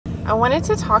I wanted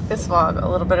to talk this vlog a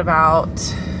little bit about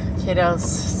Kaidale's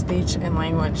speech and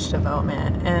language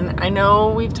development, and I know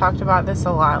we've talked about this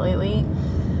a lot lately.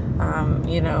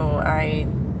 You know,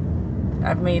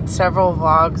 I've made several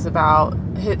vlogs about,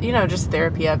 you know, just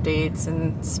therapy updates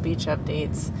and speech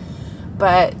updates,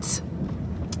 but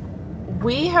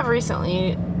we have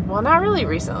recently, well, not really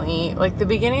recently, like the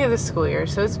beginning of the school year,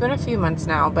 so it's been a few months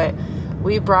now, but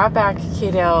we brought back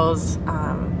Kaidale's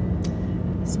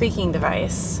speaking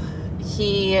device.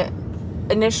 He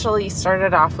initially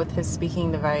started off with his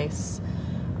speaking device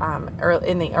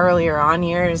in the earlier on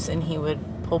years, and he would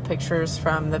pull pictures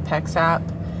from the PEX app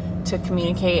to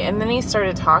communicate, and then he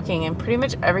started talking, and pretty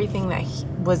much everything that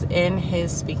was in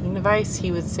his speaking device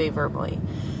he would say verbally.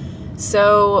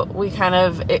 So we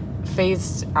it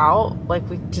phased out, like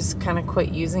we just kind of quit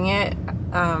using it.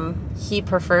 He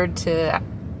preferred to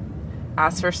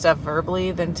ask for stuff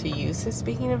verbally than to use his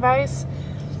speaking device,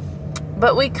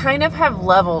 but we kind of have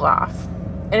leveled off.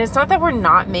 And it's not that we're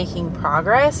not making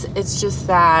progress, it's just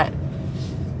that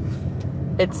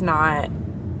it's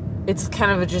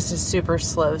kind of just a super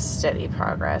slow, steady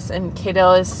progress. And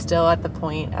Kaidale is still at the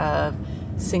point of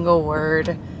single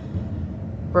word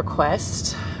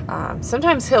request.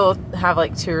 Sometimes he'll have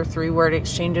like 2 or 3 word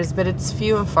exchanges, but it's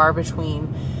few and far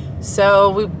between. So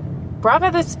we brought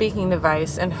back the speaking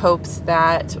device in hopes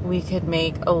that we could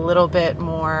make a little bit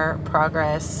more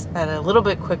progress at a little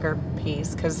bit quicker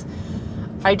pace, because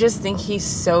I just think he's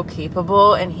so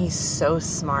capable and he's so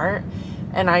smart,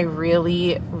 and I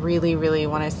really, really, really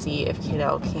want to see if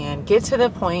Kaidale can get to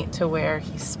the point to where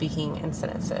he's speaking in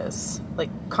sentences, like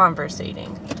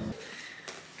conversating.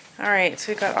 All right,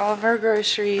 so we got all of our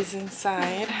groceries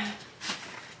inside.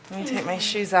 Let me take my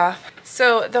shoes off.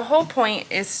 So the whole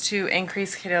point is to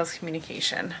increase Kaidale's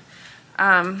communication.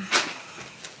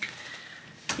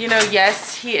 You know,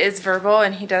 yes, he is verbal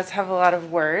and he does have a lot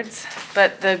of words,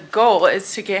 but the goal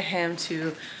is to get him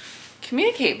to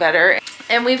communicate better.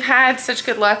 And we've had such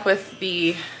good luck with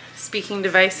the speaking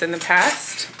device in the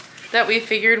past that we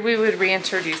figured we would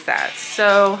reintroduce that.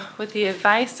 So with the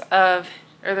advice of,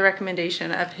 or the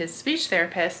recommendation of his speech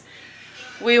therapist,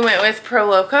 we went with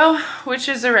ProLoco, which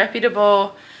is a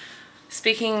reputable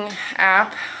speaking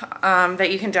app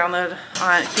that you can download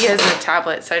on. He has a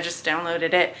tablet, so I just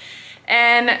downloaded it.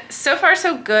 And so far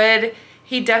so good.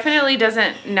 He definitely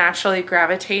doesn't naturally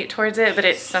gravitate towards it, but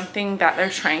it's something that they're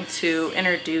trying to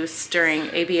introduce during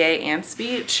ABA and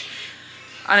speech.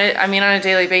 On a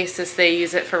daily basis, they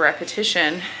use it for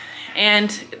repetition. And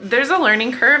there's a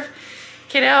learning curve.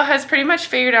 Kaidale has pretty much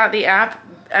figured out the app.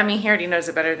 I mean, he already knows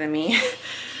it better than me,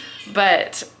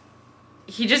 but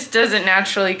he just doesn't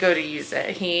naturally go to use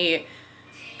it. He,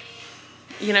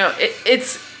 you know,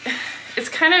 it's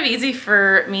kind of easy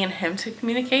for me and him to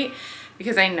communicate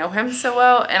because I know him so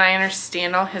well and I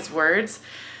understand all his words.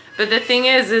 But the thing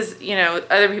is, you know,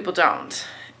 other people don't.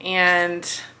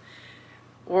 And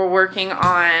we're working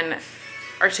on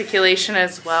articulation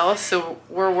as well. So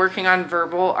we're working on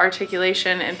verbal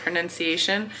articulation and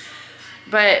pronunciation.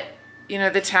 But, you know,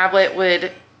 the tablet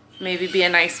would maybe be a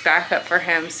nice backup for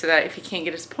him so that if he can't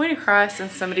get his point across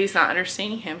and somebody's not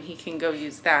understanding him, he can go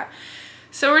use that.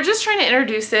 So we're just trying to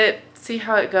introduce it, see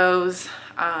how it goes.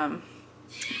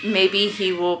 Maybe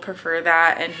he will prefer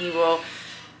that and he will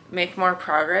make more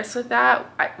progress with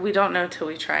that. We don't know till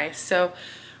we try. So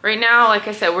right now, like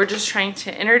I said, we're just trying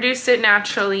to introduce it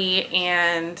naturally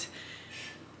and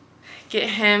get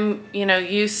him, you know,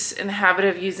 used in the habit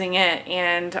of using it,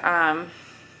 and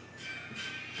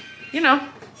you know,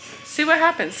 see what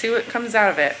happens, see what comes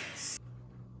out of it.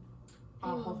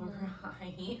 All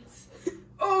right.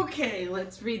 Okay,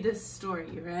 let's read this story.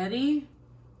 You ready?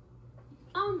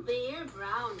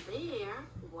 Brown Bear,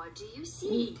 What Do You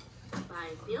See? By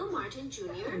Bill Martin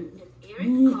Jr. and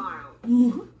Eric Carle.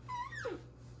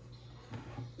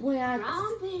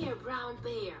 Brown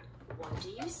Bear, what do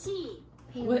you see?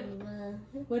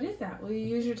 What is that? Will you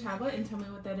use your tablet and tell me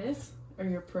what that is? Or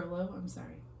your Prolo, I'm sorry.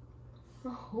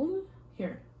 Home?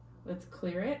 Here, let's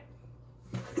clear it.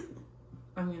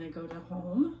 I'm gonna go to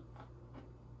home.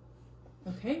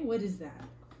 Okay, what is that?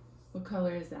 What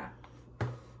color is that?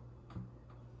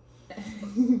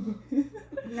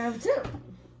 Number 2.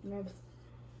 I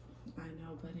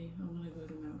know, buddy. I want to go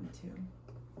to mountain 2.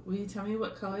 Will you tell me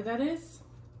what color that is?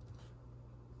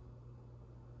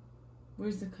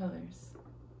 Where's the colors?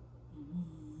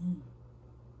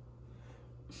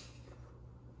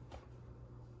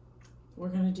 We're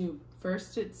gonna do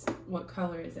first. It's what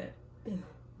color is it?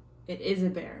 It is a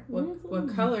bear.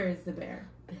 What color is the bear?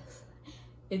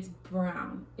 It's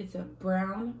brown. It's a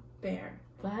brown bear.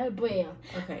 Brown.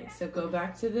 Okay, so go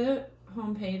back to the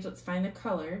home page. Let's find the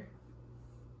color.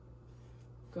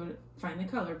 Go to find the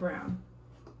color brown.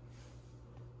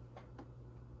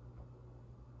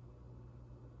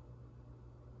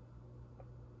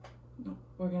 No,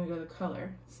 we're gonna go to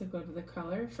color. So go to the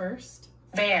color first.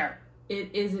 Bear.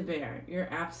 It is a bear. You're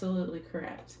absolutely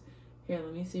correct. Here,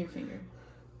 let me see your finger.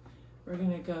 We're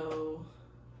gonna go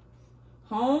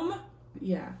home.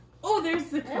 Yeah. Oh, there's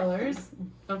the colors.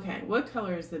 Okay, what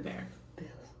color is the bear?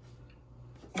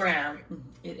 Brown.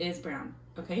 It is brown.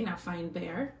 Okay, now find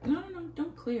bear. No,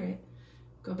 don't clear it.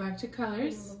 Go back to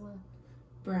colors.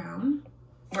 Brown.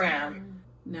 Brown.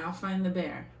 Now find the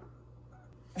bear.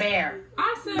 Bear.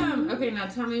 Awesome. Okay, now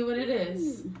tell me what it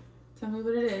is. Tell me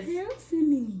what it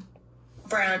is.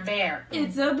 Brown bear.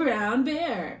 It's a brown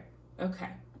bear. Okay.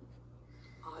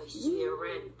 I see a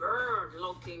red bird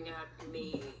looking at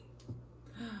me.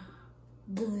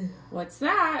 What's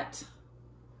that?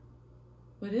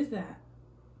 What is that?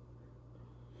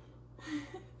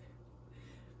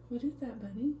 What is that,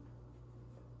 buddy?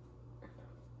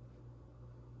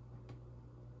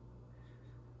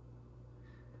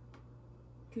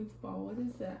 Goofball, what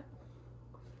is that?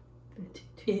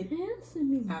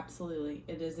 Absolutely,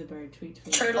 it is a bird. Tweet,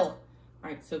 tweet. Turtle. All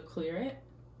right, so clear it.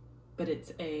 But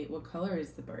it's a, what color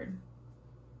is the bird?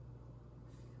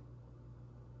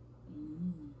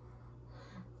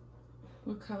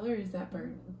 What color is that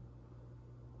bird?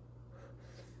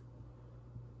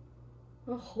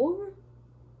 A horror?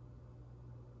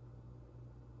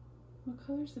 What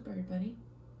color is the bird, buddy?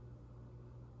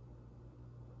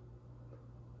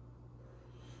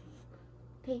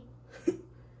 Pink.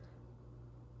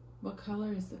 What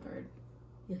color is the bird?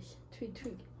 Yes, tweet,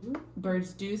 tweet.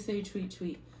 Birds do say tweet,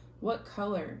 tweet. What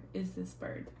color is this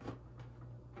bird?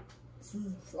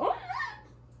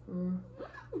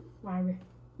 Red.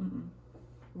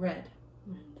 Red.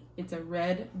 It's a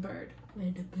red bird.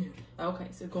 Red bird. Okay,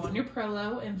 so go on your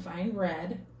Prolo and find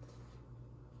red.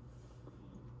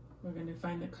 We're going to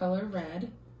find the color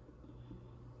red.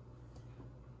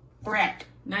 Red.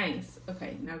 Nice.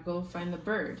 Okay, now go find the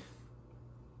bird.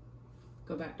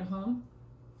 Go back to home.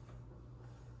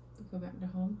 Go back to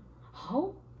home.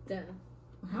 How? The.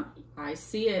 Uh-huh. I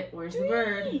see it. Where's the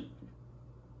bird?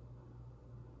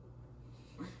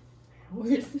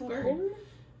 Where's the bird?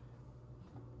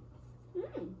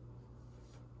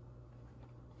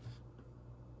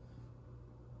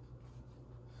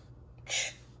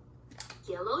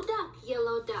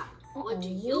 Yellow duck. What do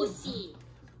you see?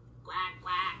 Quack,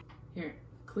 quack. Here,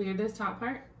 clear this top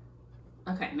part.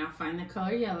 Okay, now find the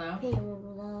color yellow.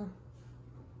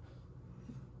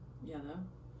 Yellow.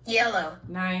 Yellow.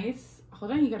 Nice.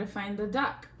 Hold on, you gotta find the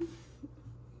duck.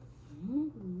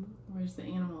 Where's the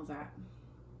animals at?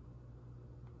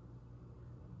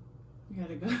 You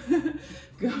gotta go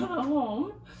go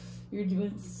home. You're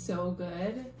doing so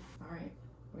good. All right,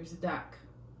 where's the duck?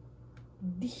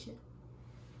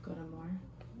 Go to more.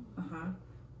 Uh-huh.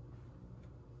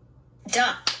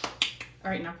 Duck.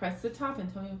 All right, now press the top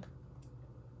and tell me.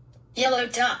 Yellow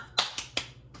duck.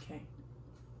 Okay.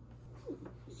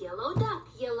 Yellow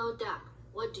duck.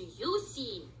 What do you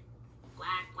see?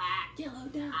 Quack, quack. Yellow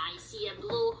duck. I see a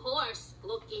blue horse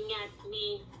looking at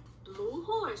me. Blue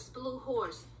horse.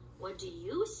 What do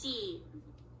you see?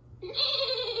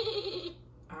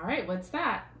 All right, what's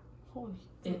that? Horse.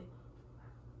 It.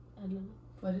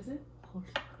 What is it? Horse.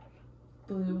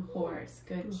 Blue horse.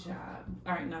 Good job.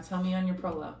 All right, now tell me on your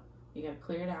Prolo. You gotta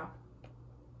clear it out.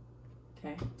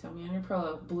 Okay, tell me on your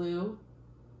Prolo. Blue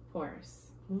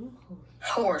horse.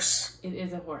 Horse. It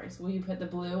is a horse. Will you put the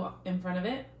blue in front of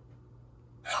it?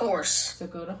 Horse. So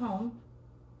go to home.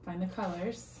 Find the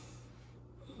colors.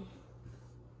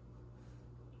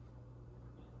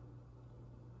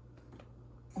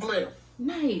 Blue.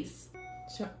 Nice.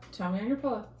 Tell me on your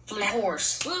Prolo. Blue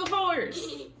horse. Blue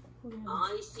horse.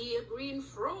 I see a green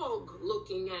frog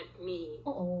looking at me.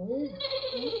 Oh.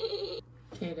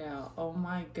 Kaidale, oh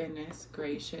my goodness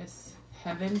gracious.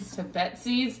 Heavens to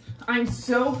Betsy's. I'm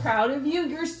so proud of you.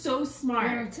 You're so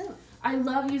smart. I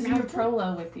love using your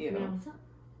Prolo with you.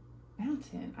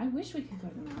 Mountain. I wish we could go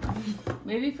to the mountain.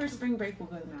 Maybe for spring break we'll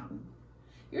go to the mountain.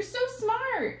 You're so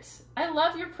smart. I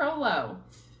love your Prolo.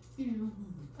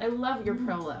 I love your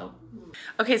Prolo.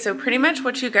 Okay, so pretty much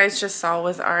what you guys just saw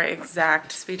was our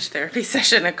exact speech therapy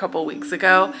session a couple weeks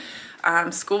ago.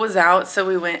 School was out, so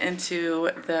we went into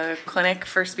the clinic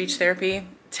for speech therapy.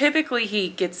 Typically he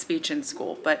gets speech in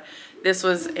school, but this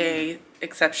was a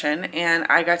exception, and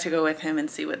I got to go with him and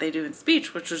see what they do in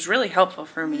speech, which was really helpful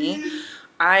for me.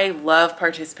 I love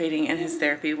participating in his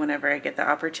therapy whenever I get the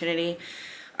opportunity,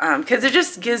 because it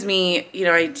just gives me, you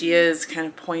know, ideas, kind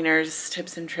of pointers,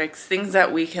 tips and tricks, things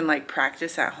that we can like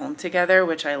practice at home together,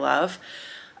 which I love,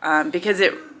 because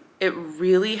it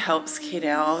really helps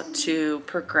Kaidale to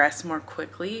progress more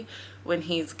quickly when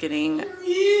he's getting,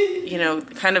 you know,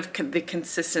 kind of the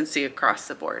consistency across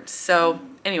the board. So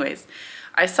anyways,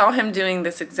 I saw him doing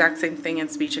this exact same thing in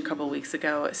speech a couple weeks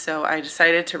ago, so I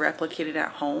decided to replicate it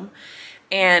at home.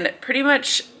 And pretty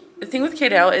much the thing with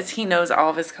Kaidale is he knows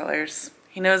all of his colors.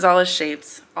 He knows all his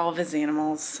shapes, all of his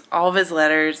animals, all of his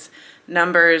letters,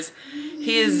 numbers.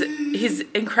 He's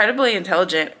incredibly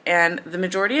intelligent, and the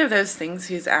majority of those things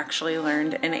he's actually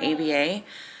learned in ABA,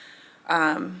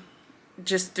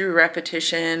 just through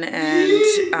repetition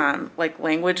and like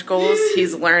language goals.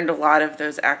 He's learned a lot of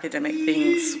those academic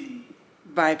things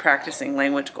by practicing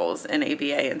language goals in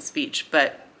ABA and speech.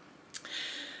 But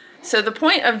so the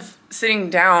point of sitting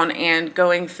down and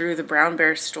going through the brown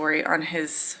bear story on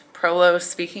his Prolo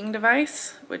speaking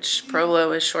device, which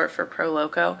Prolo is short for Pro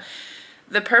Loco,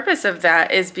 the purpose of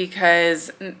that is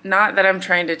because, not that I'm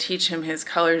trying to teach him his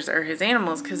colors or his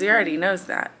animals, because he already knows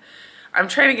that. I'm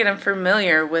trying to get him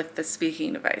familiar with the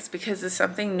speaking device because it's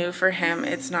something new for him.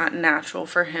 It's not natural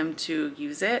for him to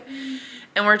use it.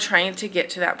 And we're trying to get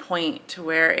to that point to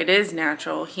where it is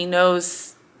natural. He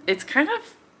knows it's kind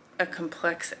of a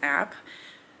complex app.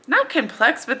 Not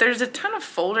complex, but there's a ton of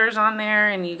folders on there,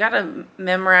 and you gotta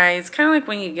memorize, kind of like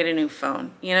when you get a new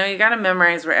phone. You know, you gotta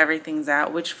memorize where everything's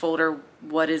at, which folder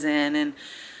what is in, and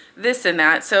this and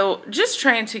that. So just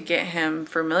trying to get him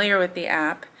familiar with the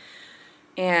app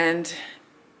and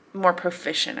more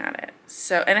proficient at it.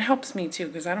 So, and it helps me too,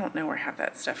 because I don't know where half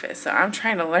that stuff is. So I'm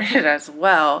trying to learn it as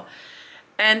well.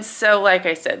 And so, like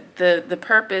I said, the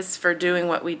purpose for doing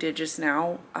what we did just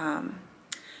now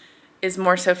is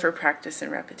more so for practice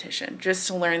and repetition, just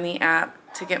to learn the app,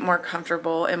 to get more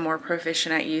comfortable and more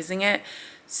proficient at using it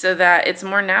so that it's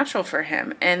more natural for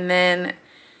him. And then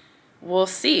we'll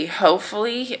see,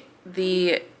 hopefully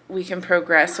we can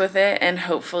progress with it, and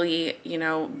hopefully, you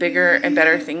know, bigger and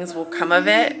better things will come of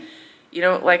it. You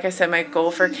know, like I said, my goal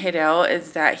for Kaidale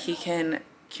is that he can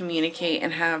communicate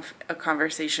and have a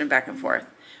conversation back and forth,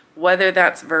 whether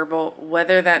that's verbal,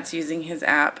 whether that's using his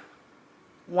app,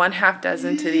 one half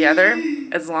dozen to the other,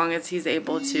 as long as he's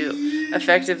able to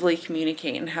effectively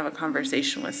communicate and have a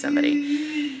conversation with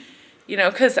somebody. You know,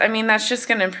 because, I mean, that's just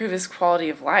going to improve his quality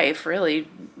of life, really.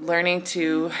 Learning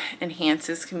to enhance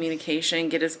his communication,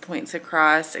 get his points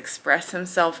across, express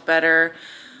himself better.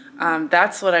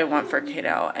 That's what I want for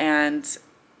Kaidale. And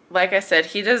like I said,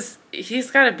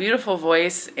 he's got a beautiful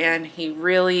voice, and he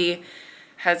really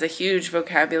has a huge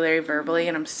vocabulary verbally,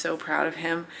 and I'm so proud of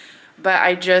him. But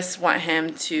I just want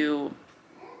him to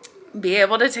be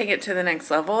able to take it to the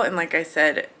next level. And like I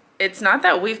said, it's not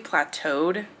that we've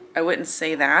plateaued. I wouldn't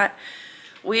say that.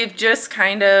 We've just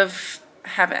kind of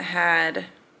haven't had,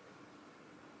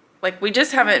 like, we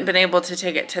just haven't been able to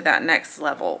take it to that next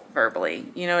level verbally.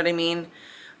 You know what I mean?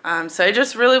 So I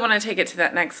just really want to take it to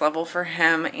that next level for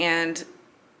him. And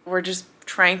we're just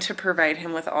trying to provide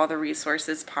him with all the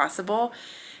resources possible.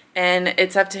 And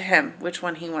it's up to him which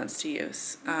one he wants to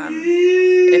use.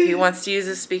 If he wants to use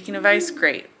a speaking device,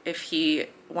 great. If he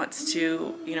wants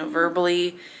to, you know,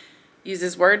 verbally use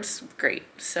his words, great.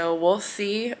 So we'll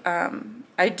see.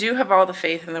 I do have all the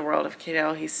faith in the world of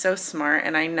Kaidale. He's so smart,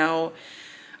 and I know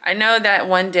that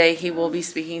one day he will be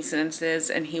speaking sentences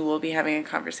and he will be having a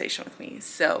conversation with me.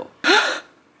 So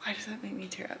why does that make me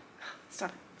tear up?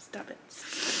 Stop it. Stop it.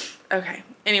 Okay.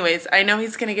 Anyways, I know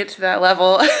he's gonna get to that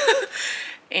level.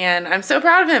 And I'm so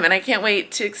proud of him, and I can't wait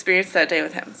to experience that day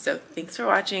with him. So thanks for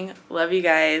watching. Love you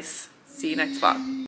guys. See you next vlog.